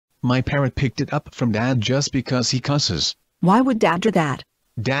My parrot picked it up from Dad just because he cusses. Why would Dad do that?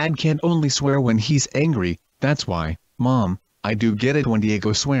 Dad can't only swear when he's angry, that's why. Mom, I do get it when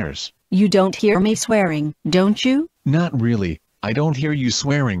Diego swears. You don't hear me swearing, don't you? Not really, I don't hear you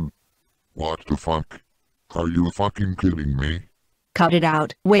swearing. What the fuck? Are you fucking kidding me? Cut it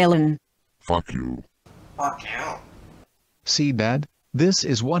out, Waylon. Fuck you. Fuck you. See Dad, this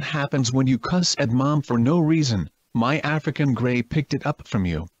is what happens when you cuss at Mom for no reason. My African Grey picked it up from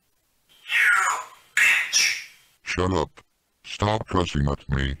you. You bitch. Shut up. Stop cussing at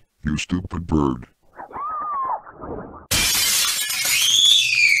me, you stupid bird.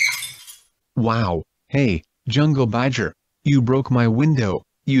 Wow, hey, Jungle Badger, you broke my window,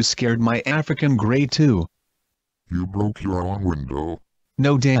 you scared my African Grey too. You broke your own window.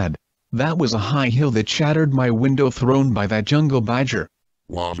 No Dad, that was a high hill that shattered my window thrown by that Jungle Badger.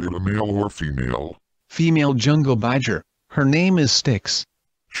 Was it a male or female? Female Jungle Badger, her name is Styx.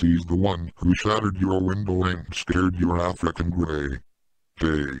 She's the one who shattered your window and scared your African Grey.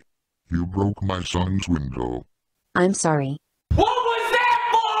 Hey, you broke my son's window. I'm sorry.